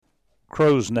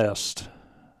Crow's Nest,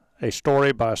 a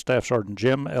story by Staff Sergeant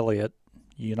Jim Elliott,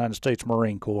 United States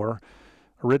Marine Corps,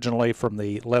 originally from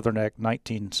the Leatherneck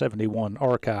 1971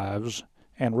 archives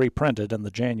and reprinted in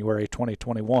the January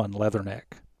 2021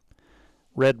 Leatherneck.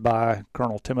 Read by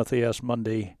Colonel Timothy S.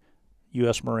 Mundy,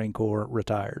 U.S. Marine Corps,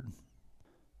 retired.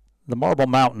 The Marble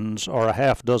Mountains are a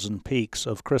half-dozen peaks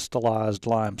of crystallized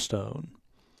limestone.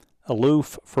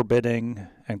 Aloof, forbidding,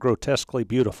 and grotesquely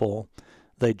beautiful,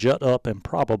 they jut up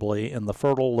improbably in the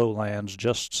fertile lowlands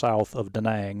just south of Da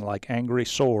Nang like angry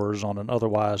sores on an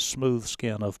otherwise smooth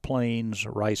skin of plains,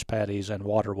 rice paddies, and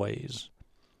waterways.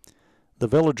 The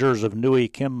villagers of Nui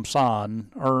Kim San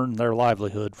earn their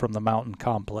livelihood from the mountain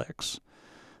complex.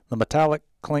 The metallic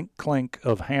clink-clink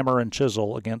of hammer and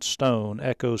chisel against stone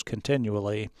echoes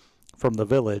continually from the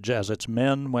village as its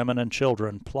men, women, and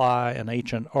children ply an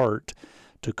ancient art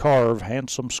to carve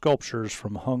handsome sculptures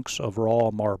from hunks of raw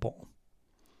marble.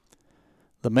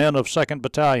 The men of 2nd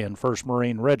Battalion, 1st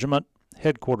Marine Regiment,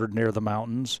 headquartered near the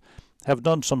mountains, have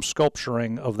done some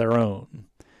sculpturing of their own.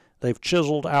 They've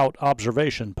chiseled out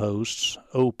observation posts,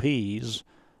 OPs,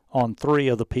 on 3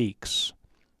 of the peaks.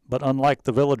 But unlike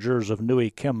the villagers of Nui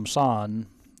Kim San,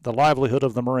 the livelihood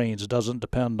of the Marines doesn't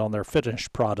depend on their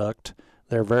finished product,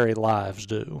 their very lives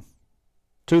do.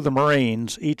 To the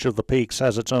Marines, each of the peaks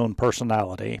has its own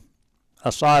personality.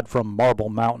 Aside from Marble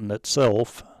Mountain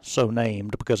itself, so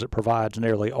named because it provides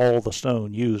nearly all the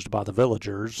stone used by the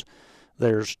villagers,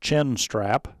 there's Chin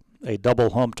Strap, a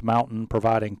double-humped mountain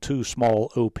providing 2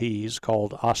 small OPs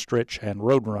called Ostrich and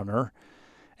Roadrunner,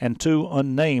 and 2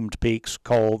 unnamed peaks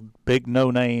called Big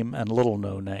No Name and Little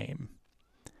No Name.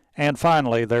 And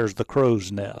finally, there's the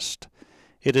Crow's Nest.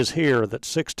 It is here that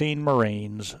 16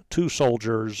 Marines, 2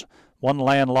 soldiers, 1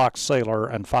 landlocked sailor,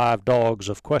 and 5 dogs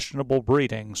of questionable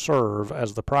breeding serve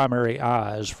as the primary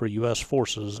eyes for U.S.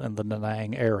 forces in the Da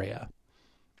Nang area.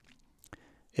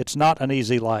 It's not an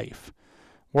easy life.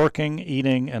 Working,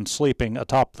 eating, and sleeping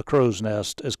atop the Crow's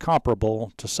Nest is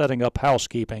comparable to setting up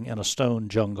housekeeping in a stone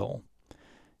jungle.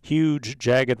 Huge,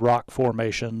 jagged rock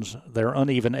formations, their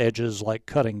uneven edges like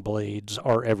cutting blades,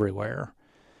 are everywhere.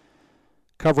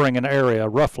 Covering an area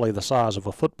roughly the size of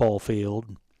a football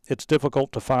field, it's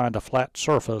difficult to find a flat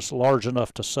surface large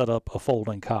enough to set up a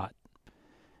folding cot.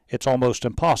 It's almost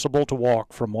impossible to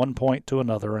walk from one point to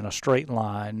another in a straight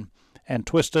line, and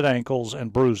twisted ankles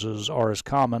and bruises are as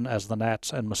common as the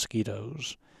gnats and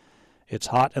mosquitoes. It's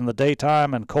hot in the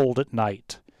daytime and cold at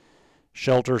night.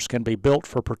 Shelters can be built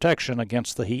for protection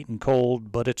against the heat and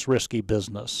cold, but it's risky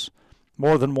business.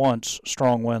 More than once,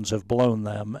 strong winds have blown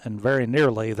them, and very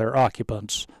nearly their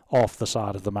occupants, off the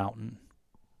side of the mountain.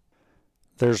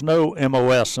 There's no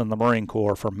MOS in the Marine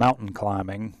Corps for mountain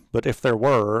climbing, but if there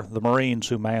were, the Marines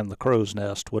who man the Crow's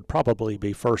Nest would probably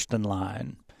be first in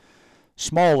line.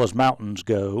 Small as mountains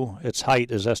go, its height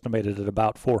is estimated at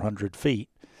about 400 feet.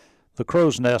 The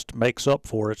Crow's Nest makes up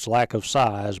for its lack of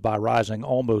size by rising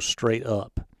almost straight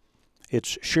up.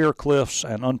 Its sheer cliffs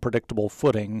and unpredictable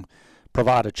footing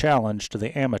provide a challenge to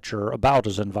the amateur about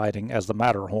as inviting as the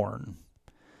Matterhorn.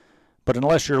 But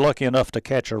unless you're lucky enough to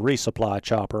catch a resupply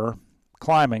chopper,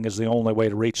 climbing is the only way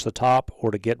to reach the top or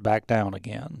to get back down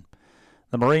again.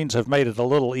 The Marines have made it a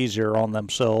little easier on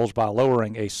themselves by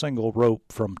lowering a single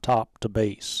rope from top to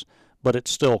base, but it's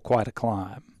still quite a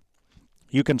climb.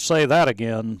 You can say that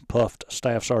again, puffed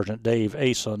Staff Sergeant Dave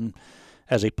Asen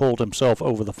as he pulled himself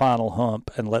over the final hump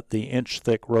and let the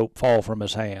inch-thick rope fall from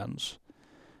his hands.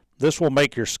 This will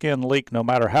make your skin leak no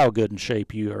matter how good in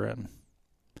shape you are in.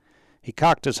 He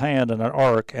cocked his hand in an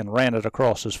arc and ran it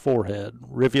across his forehead,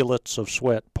 rivulets of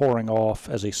sweat pouring off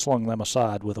as he slung them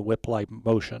aside with a whip-like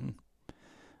motion.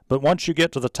 But once you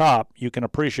get to the top, you can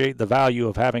appreciate the value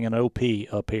of having an OP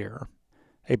up here.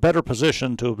 A better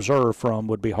position to observe from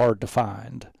would be hard to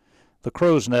find. The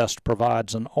Crow's Nest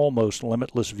provides an almost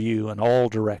limitless view in all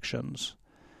directions.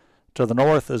 To the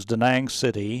north is Da Nang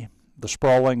City, the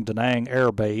sprawling Da Nang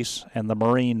Air Base, and the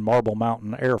Marine Marble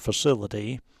Mountain Air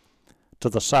Facility. To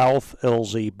the south,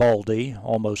 LZ Baldy,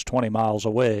 almost 20 miles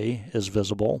away, is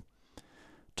visible.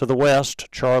 To the west,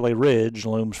 Charlie Ridge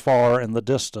looms far in the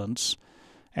distance,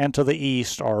 and to the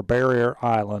east are Barrier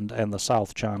Island and the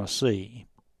South China Sea.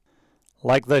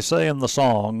 Like they say in the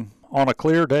song, "On a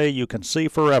clear day you can see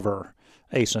forever,"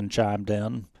 Asen chimed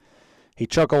in. He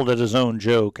chuckled at his own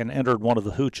joke and entered one of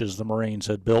the hooches the Marines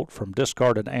had built from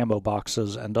discarded ammo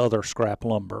boxes and other scrap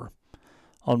lumber.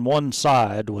 On one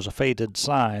side was a faded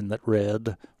sign that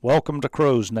read, "Welcome to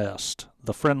Crow's Nest,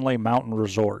 the friendly mountain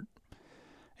resort."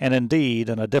 And indeed,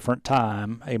 in a different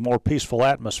time, a more peaceful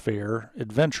atmosphere,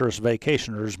 adventurous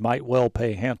vacationers might well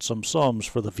pay handsome sums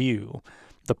for the view,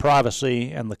 the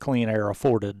privacy, and the clean air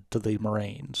afforded to the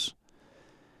Marines.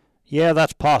 Yeah,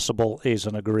 that's possible,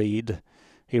 Asen agreed.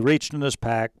 He reached in his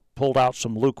pack, pulled out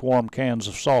some lukewarm cans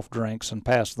of soft drinks, and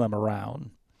passed them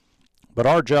around. But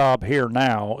our job here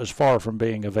now is far from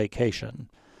being a vacation.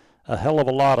 A hell of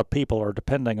a lot of people are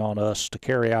depending on us to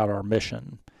carry out our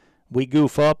mission. We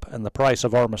goof up, and the price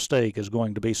of our mistake is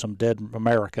going to be some dead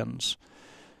Americans.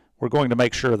 We're going to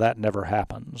make sure that never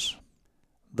happens.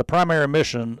 The primary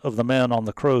mission of the men on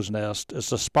the Crow's Nest is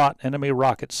to spot enemy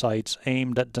rocket sites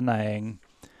aimed at Da Nang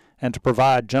and to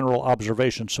provide general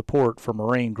observation support for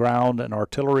Marine ground and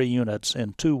artillery units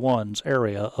in 2-1's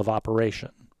area of operation.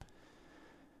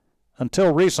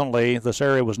 Until recently, this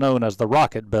area was known as the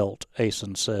Rocket Belt,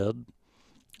 Asen said.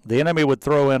 The enemy would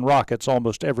throw in rockets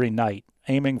almost every night,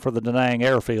 aiming for the Da Nang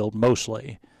airfield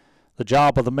mostly. The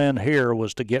job of the men here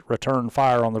was to get return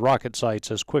fire on the rocket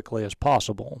sites as quickly as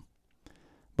possible.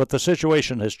 But the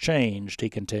situation has changed, he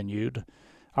continued.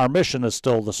 Our mission is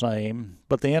still the same,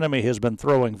 but the enemy has been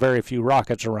throwing very few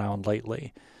rockets around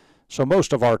lately, so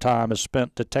most of our time is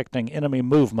spent detecting enemy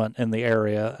movement in the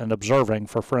area and observing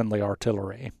for friendly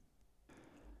artillery.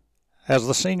 As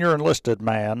the senior enlisted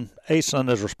man, Asen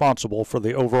is responsible for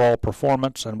the overall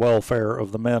performance and welfare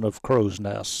of the men of Crow's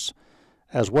Nests,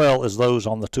 as well as those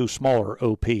on the 2 smaller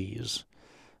OPs.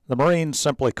 The Marines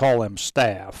simply call him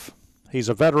Staff. He's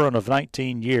a veteran of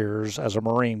 19 years as a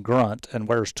Marine grunt and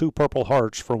wears 2 Purple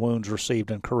Hearts for wounds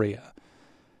received in Korea.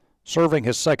 Serving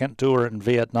his second tour in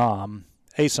Vietnam,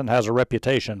 Asen has a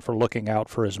reputation for looking out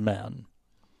for his men.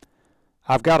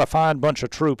 "I've got a fine bunch of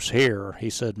troops here," he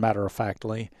said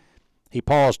matter-of-factly. He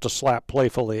paused to slap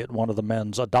playfully at one of the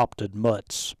men's adopted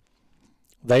mutts.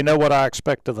 "They know what I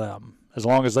expect of them. As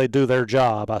long as they do their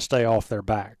job, I stay off their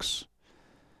backs."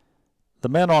 The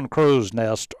men on Crow's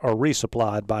Nest are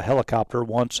resupplied by helicopter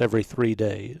once every 3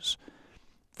 days.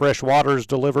 Fresh water is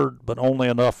delivered, but only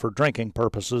enough for drinking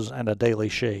purposes and a daily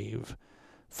shave.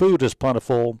 Food is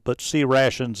plentiful, but sea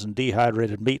rations and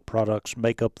dehydrated meat products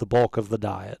make up the bulk of the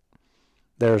diet.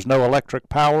 There is no electric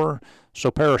power, so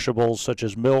perishables such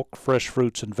as milk, fresh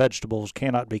fruits, and vegetables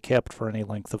cannot be kept for any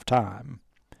length of time.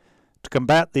 To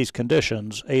combat these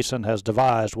conditions, Asen has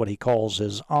devised what he calls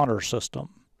his honor system.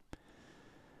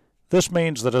 This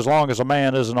means that as long as a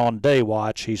man isn't on day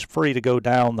watch, he's free to go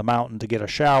down the mountain to get a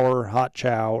shower, hot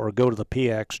chow, or go to the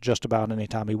PX just about any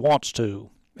time he wants to,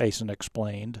 Asen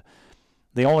explained.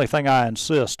 The only thing I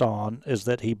insist on is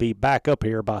that he be back up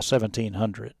here by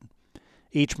 1700.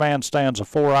 Each man stands a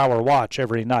 4-hour watch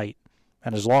every night,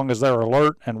 and as long as they're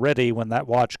alert and ready when that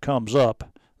watch comes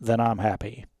up, then I'm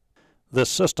happy. This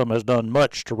system has done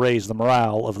much to raise the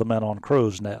morale of the men on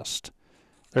Crow's Nest.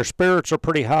 Their spirits are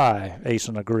pretty high,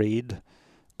 Asen agreed,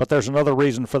 but there's another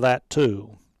reason for that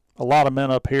too. A lot of men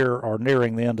up here are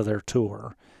nearing the end of their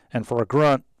tour, and for a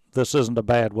grunt, this isn't a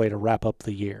bad way to wrap up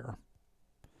the year.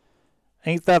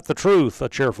 "Ain't that the truth?" a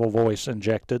cheerful voice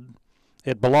injected.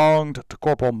 It belonged to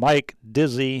Corporal Mike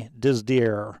Dizzy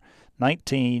Dizdier,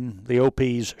 19, the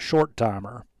OP's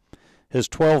short-timer. His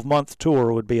 12-month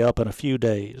tour would be up in a few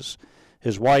days.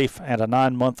 His wife and a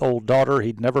 9-month-old daughter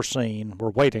he'd never seen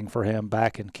were waiting for him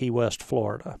back in Key West,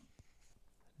 Florida.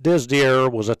 Dizdier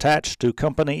was attached to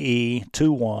Company E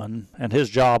 2-1, and his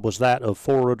job was that of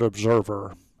Forward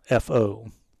Observer,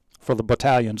 FO, for the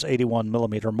battalion's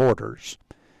 81mm mortars.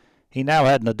 He now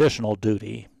had an additional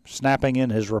duty, snapping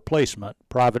in his replacement,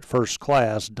 Private First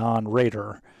Class Don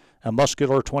Rader, a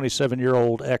muscular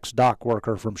 27-year-old ex-dock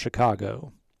worker from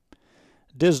Chicago.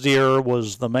 Dizdier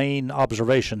was the main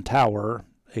observation tower,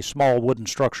 a small wooden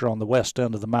structure on the west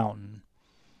end of the mountain.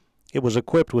 It was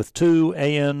equipped with 2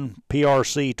 AN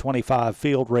PRC-25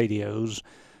 field radios,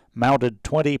 mounted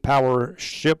 20 power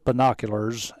ship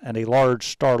binoculars, and a large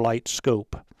starlight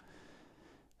scope.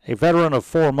 A veteran of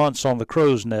 4 months on the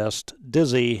Crow's Nest,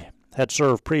 Dizzy had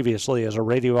served previously as a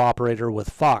radio operator with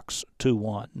Fox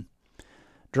 2-1.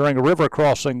 During a river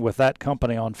crossing with that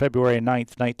company on February 9,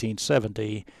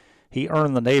 1970, he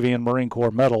earned the Navy and Marine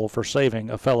Corps Medal for saving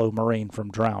a fellow Marine from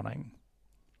drowning.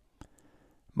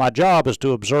 "My job is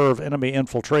to observe enemy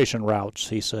infiltration routes,"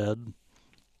 he said.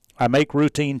 "I make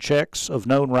routine checks of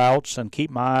known routes and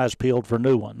keep my eyes peeled for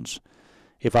new ones.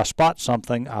 If I spot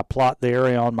something, I plot the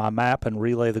area on my map and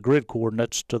relay the grid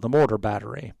coordinates to the mortar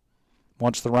battery.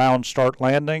 Once the rounds start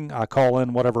landing, I call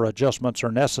in whatever adjustments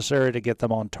are necessary to get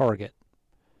them on target."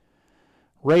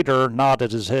 Rader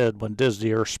nodded his head when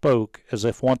Dizdier spoke, as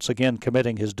if once again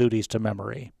committing his duties to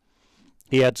memory.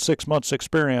 He had 6 months'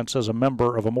 experience as a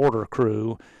member of a mortar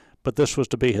crew, but this was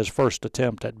to be his first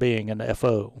attempt at being an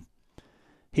FO.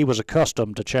 He was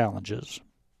accustomed to challenges.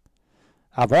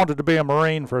 "I've wanted to be a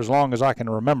Marine for as long as I can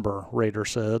remember," Rader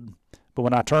said, But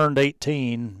when I turned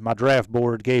 18, my draft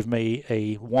board gave me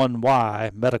a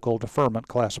 1Y medical deferment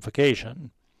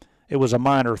classification. It was a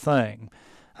minor thing.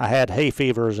 I had hay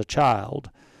fever as a child,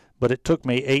 but it took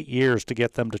me 8 years to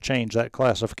get them to change that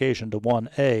classification to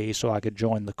 1A so I could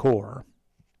join the Corps.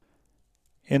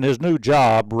 In his new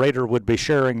job, Rader would be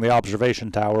sharing the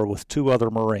observation tower with 2 other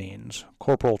Marines,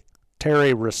 Corporal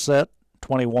Terry Reset,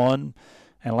 21,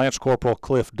 and Lance Corporal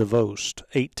Cliff DeVost,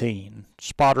 18,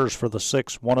 spotters for the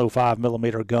 6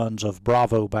 105mm guns of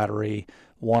Bravo Battery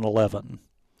 111.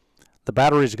 The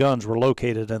battery's guns were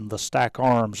located in the Stack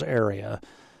Arms area,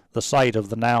 the site of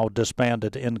the now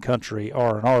disbanded in-country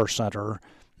R&R Center,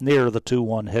 near the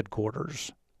 2-1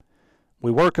 headquarters. "We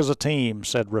work as a team,"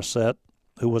 said Reset,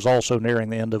 who was also nearing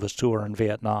the end of his tour in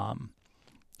Vietnam.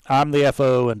 "I'm the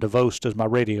FO and DeVost is my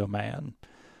radio man.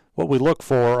 What we look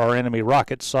for are enemy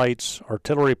rocket sites,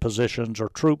 artillery positions, or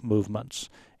troop movements,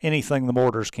 anything the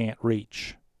mortars can't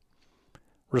reach."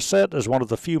 Reset is one of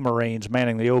the few Marines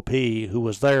manning the OP who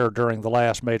was there during the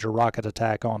last major rocket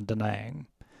attack on Da Nang.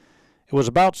 It was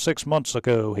about 6 months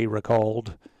ago, he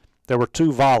recalled. There were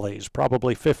 2 volleys,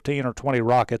 probably 15 or 20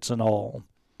 rockets in all.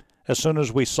 As soon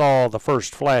as we saw the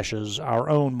first flashes, our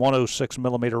own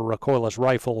 106mm recoilless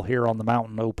rifle here on the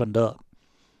mountain opened up.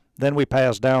 Then we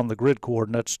passed down the grid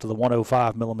coordinates to the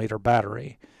 105mm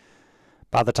battery.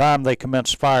 By the time they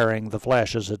commenced firing, the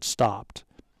flashes had stopped.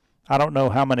 I don't know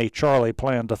how many Charlie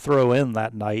planned to throw in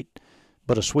that night,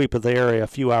 but a sweep of the area a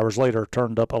few hours later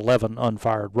turned up 11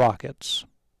 unfired rockets.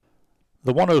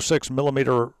 The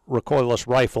 106mm recoilless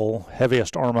rifle,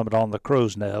 heaviest armament on the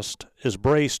Crow's Nest, is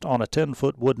braced on a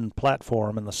 10-foot wooden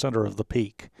platform in the center of the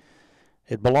peak.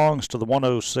 It belongs to the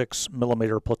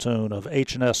 106mm platoon of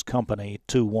H&S Company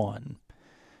 2-1.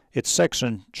 Its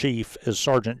section chief is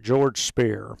Sergeant George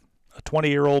Spear, a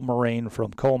 20-year-old Marine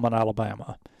from Coleman,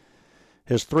 Alabama.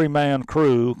 His 3-man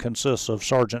crew consists of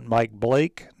Sergeant Mike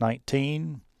Blake,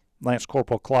 19, Lance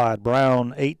Corporal Clyde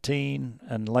Brown, 18,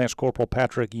 and Lance Corporal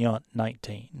Patrick Yunt,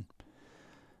 19.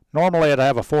 "Normally I'd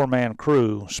have a 4-man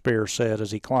crew," Spear said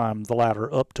as he climbed the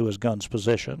ladder up to his gun's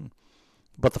position.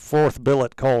 "But the 4th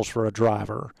billet calls for a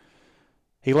driver."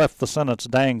 He left the sentence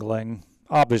dangling.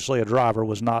 Obviously a driver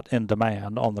was not in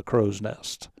demand on the Crow's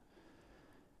Nest.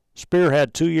 Spear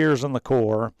had 2 years in the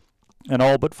Corps, and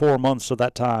all but 4 months of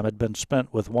that time had been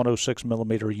spent with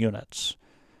 106mm units.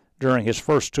 During his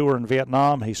first tour in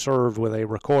Vietnam, he served with a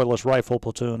recoilless rifle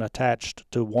platoon attached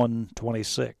to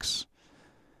 126.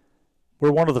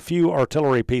 "We're one of the few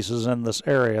artillery pieces in this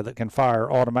area that can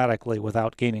fire automatically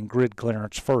without gaining grid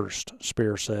clearance first,"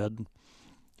 Spear said.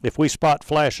 "If we spot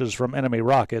flashes from enemy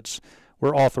rockets,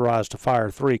 we're authorized to fire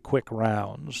 3 quick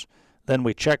rounds. Then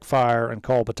we check fire and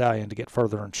call battalion to get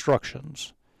further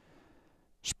instructions."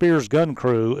 Spear's gun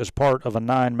crew is part of a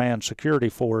 9-man security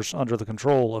force under the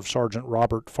control of Sergeant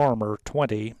Robert Farmer,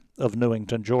 20, of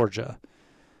Newington, Georgia.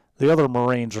 The other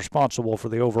Marines responsible for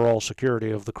the overall security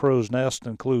of the Crow's Nest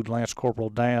include Lance Corporal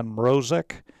Dan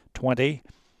Mrozek, 20,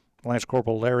 Lance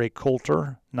Corporal Larry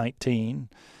Coulter, 19,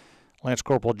 Lance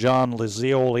Corporal John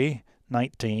Lizioli,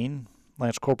 19,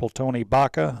 Lance Corporal Tony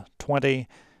Baca, 20,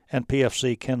 and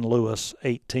PFC Ken Lewis,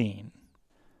 18.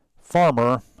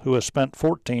 Farmer, who has spent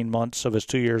 14 months of his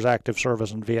 2 years active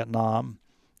service in Vietnam,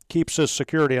 keeps his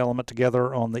security element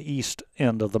together on the east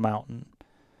end of the mountain.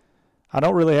 "I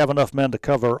don't really have enough men to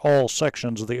cover all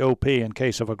sections of the OP in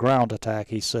case of a ground attack,"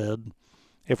 he said.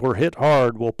 "If we're hit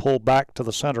hard, we'll pull back to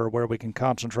the center where we can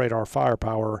concentrate our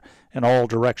firepower in all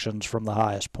directions from the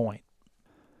highest point."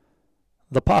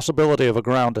 The possibility of a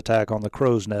ground attack on the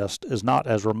Crow's Nest is not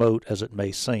as remote as it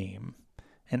may seem.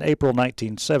 In April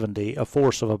 1970, a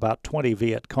force of about 20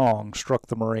 Viet Cong struck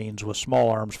the Marines with small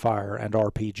arms fire and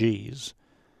RPGs.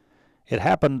 "It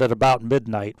happened at about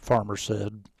midnight," Farmer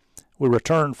said. "We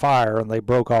returned fire and they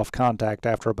broke off contact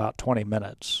after about 20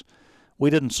 minutes. We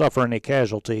didn't suffer any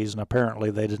casualties and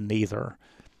apparently they didn't either.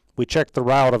 We checked the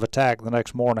route of attack the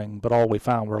next morning, but all we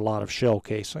found were a lot of shell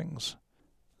casings."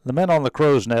 The men on the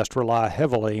Crow's Nest rely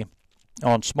heavily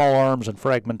on small arms and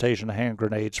fragmentation hand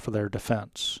grenades for their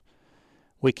defense.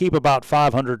 "We keep about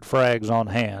 500 frags on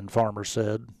hand," Farmer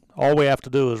said. "All we have to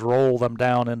do is roll them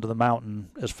down into the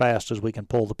mountain as fast as we can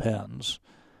pull the pins."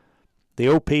 The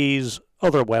OP's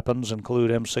other weapons include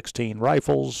M16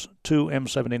 rifles, 2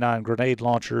 M79 grenade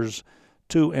launchers,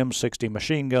 2 M60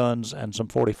 machine guns, and some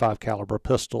 .45 caliber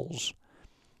pistols.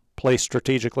 Placed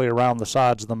strategically around the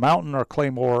sides of the mountain are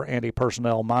Claymore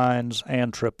anti-personnel mines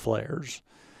and trip flares.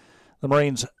 The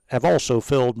Marines have also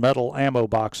filled metal ammo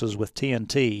boxes with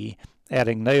TNT,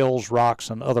 adding nails, rocks,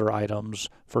 and other items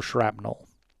for shrapnel.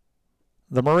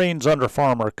 The Marines under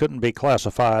Farmer couldn't be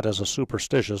classified as a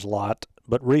superstitious lot,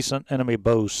 but recent enemy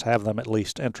boasts have them at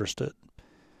least interested.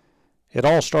 It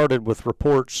all started with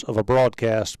reports of a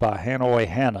broadcast by Hanoi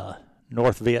Hannah,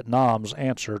 North Vietnam's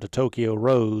answer to Tokyo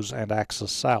Rose and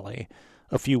Axis Sally,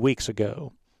 a few weeks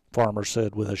ago, Farmer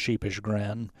said with a sheepish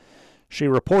grin. She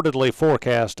reportedly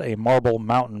forecast a Marble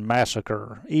Mountain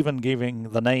massacre, even giving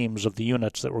the names of the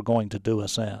units that were going to do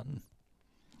us in.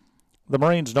 The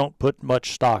Marines don't put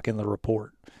much stock in the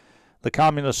report. The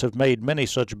Communists have made many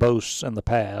such boasts in the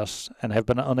past and have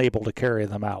been unable to carry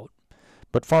them out.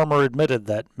 But Farmer admitted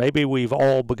that maybe we've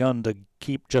all begun to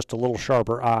keep just a little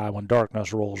sharper eye when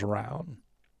darkness rolls around.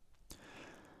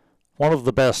 One of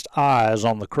the best eyes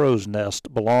on the crow's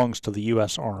nest belongs to the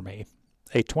U.S. Army,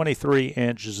 a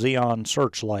 23-inch Xeon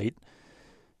searchlight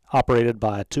operated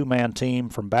by a two-man team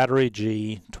from Battery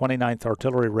G, 29th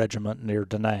Artillery Regiment near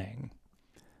Da Nang.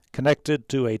 Connected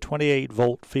to a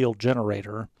 28-volt field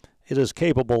generator, it is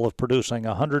capable of producing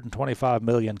 125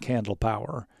 million candle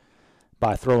power.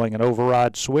 By throwing an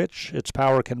override switch, its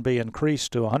power can be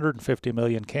increased to 150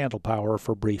 million candle power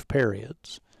for brief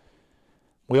periods.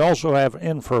 We also have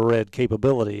infrared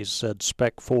capabilities, said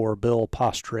Spec 4 Bill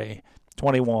Postre,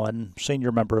 21,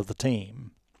 senior member of the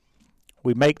team.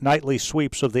 We make nightly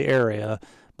sweeps of the area,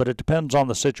 but it depends on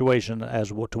the situation as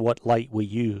to what light we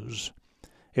use.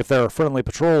 If there are friendly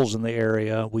patrols in the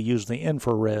area, we use the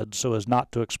infrared so as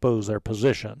not to expose their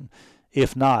position.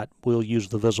 If not, we'll use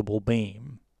the visible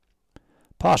beam.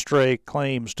 Postre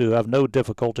claims to have no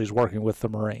difficulties working with the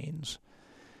Marines.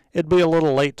 It'd be a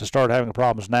little late to start having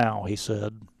problems now, he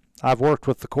said. I've worked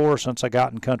with the Corps since I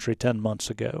got in country 10 months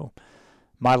ago.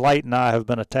 My light and I have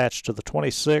been attached to the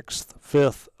 26th,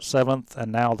 5th, 7th,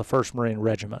 and now the 1st Marine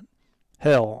Regiment.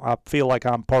 Hell, I feel like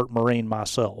I'm part Marine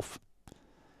myself.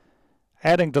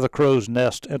 Adding to the crow's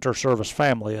nest inter-service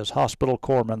family is Hospital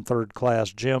Corpsman 3rd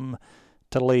Class Jim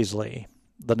Teleasley,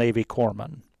 the Navy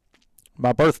Corpsman.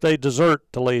 My birthday dessert,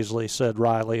 Teleasley said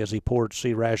wryly as he poured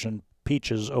C-ration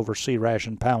peaches over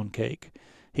C-ration pound cake.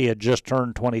 He had just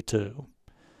turned 22.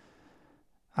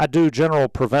 I do general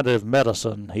preventive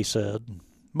medicine, he said.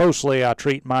 Mostly I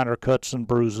treat minor cuts and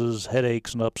bruises,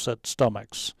 headaches, and upset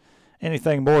stomachs.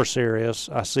 Anything more serious,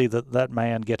 I see that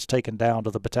man gets taken down to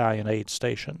the battalion aid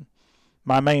station.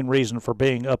 My main reason for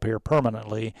being up here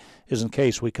permanently is in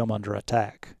case we come under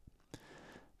attack.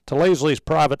 Teleasley's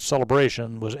private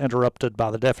celebration was interrupted by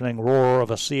the deafening roar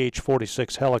of a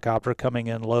CH-46 helicopter coming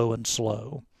in low and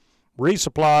slow.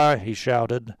 "Resupply," he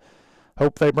shouted.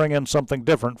 "Hope they bring in something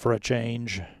different for a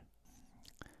change."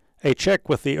 A check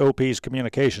with the OP's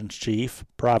communications chief,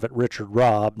 Private Richard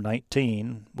Robb,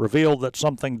 19, revealed that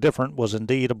something different was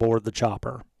indeed aboard the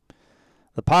chopper.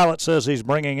 "The pilot says he's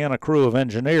bringing in a crew of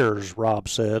engineers," Robb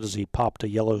said as he popped a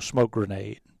yellow smoke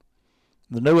grenade.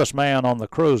 The newest man on the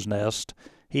crow's nest,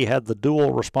 he had the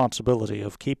dual responsibility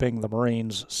of keeping the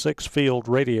Marines' 6 field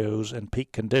radios in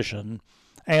peak condition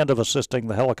and of assisting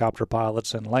the helicopter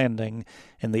pilots in landing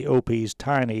in the OP's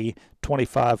tiny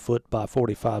 25-foot by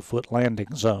 45-foot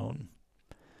landing zone.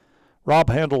 Robb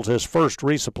handled his first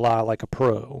resupply like a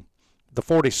pro. The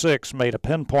 46 made a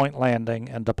pinpoint landing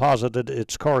and deposited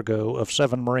its cargo of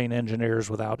 7 Marine engineers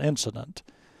without incident.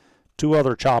 2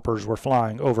 other choppers were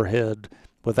flying overhead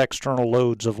with external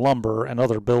loads of lumber and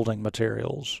other building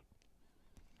materials.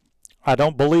 "I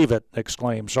don't believe it,"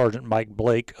 exclaimed Sergeant Mike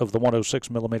Blake of the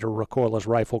 106mm recoilless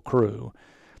rifle crew.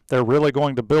 "They're really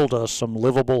going to build us some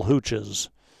livable hooches."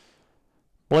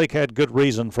 Blake had good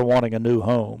reason for wanting a new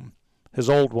home. His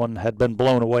old one had been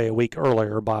blown away a week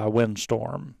earlier by a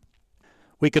windstorm.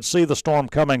 "We could see the storm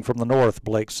coming from the north,"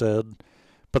 Blake said,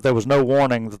 "but there was no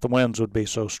warning that the winds would be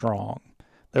so strong.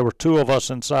 There were 2 of us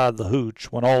inside the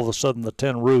hooch when all of a sudden the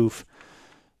tin roof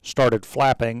started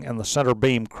flapping and the center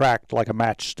beam cracked like a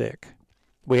matchstick.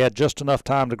 We had just enough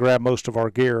time to grab most of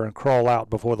our gear and crawl out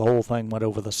before the whole thing went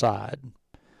over the side.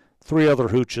 3 other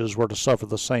hooches were to suffer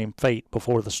the same fate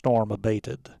before the storm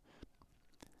abated."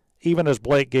 Even as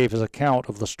Blake gave his account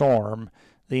of the storm,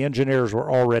 the engineers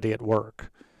were already at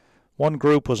work. One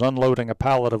group was unloading a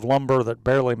pallet of lumber that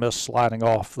barely missed sliding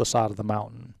off the side of the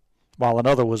mountain, while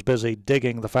another was busy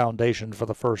digging the foundation for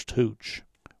the first hooch.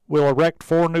 "We'll erect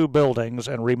 4 new buildings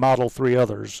and remodel 3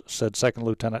 others," said Second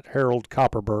Lieutenant Harold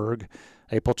Copperberg,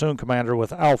 a platoon commander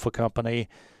with Alpha Company,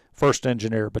 1st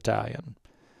Engineer Battalion.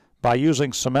 "By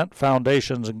using cement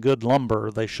foundations and good lumber,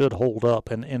 they should hold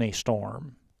up in any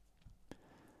storm."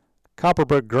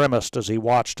 Copperberg grimaced as he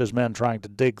watched his men trying to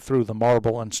dig through the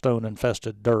marble and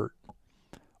stone-infested dirt.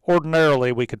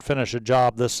 "Ordinarily, we could finish a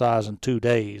job this size in 2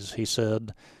 days," he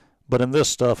said, "but in this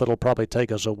stuff it'll probably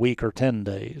take us a week or 10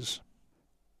 days."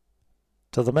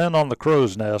 To the men on the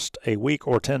Crow's Nest, a week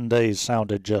or 10 days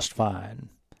sounded just fine.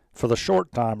 For the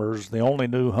short-timers, the only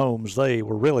new homes they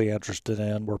were really interested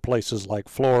in were places like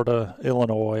Florida,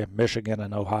 Illinois, Michigan,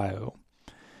 and Ohio.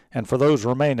 And for those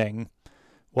remaining,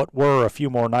 what were a few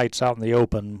more nights out in the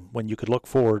open when you could look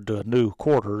forward to a new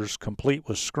quarters complete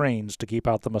with screens to keep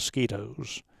out the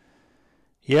mosquitoes.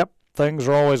 Yep, things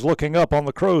are always looking up on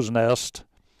the Crow's Nest.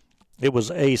 It was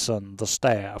Asen, the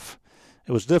staff.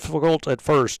 It was difficult at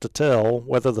first to tell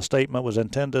whether the statement was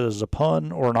intended as a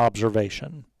pun or an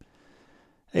observation.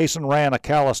 Asen ran a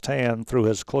calloused hand through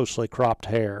his closely cropped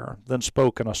hair, then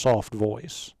spoke in a soft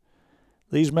voice.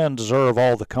 These men deserve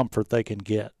all the comfort they can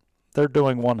get. They're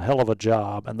doing one hell of a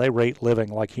job, and they rate living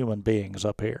like human beings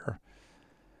up here.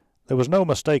 There was no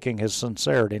mistaking his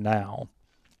sincerity now.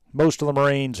 Most of the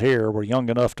Marines here were young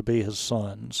enough to be his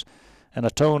sons, and a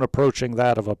tone approaching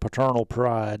that of a paternal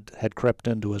pride had crept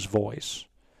into his voice.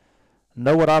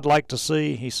 "Know what I'd like to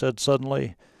see?" he said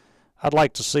suddenly. "I'd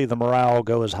like to see the morale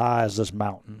go as high as this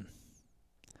mountain."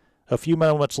 A few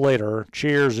moments later,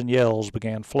 cheers and yells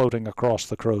began floating across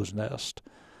the Crow's Nest.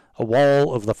 A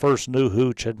wall of the first new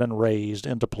hooch had been raised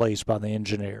into place by the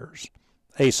engineers.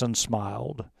 Asen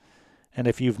smiled. And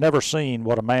if you've never seen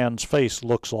what a man's face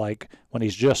looks like when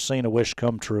he's just seen a wish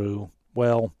come true,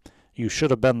 well, you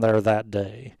should have been there that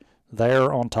day,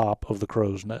 there on top of the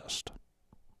Crow's Nest.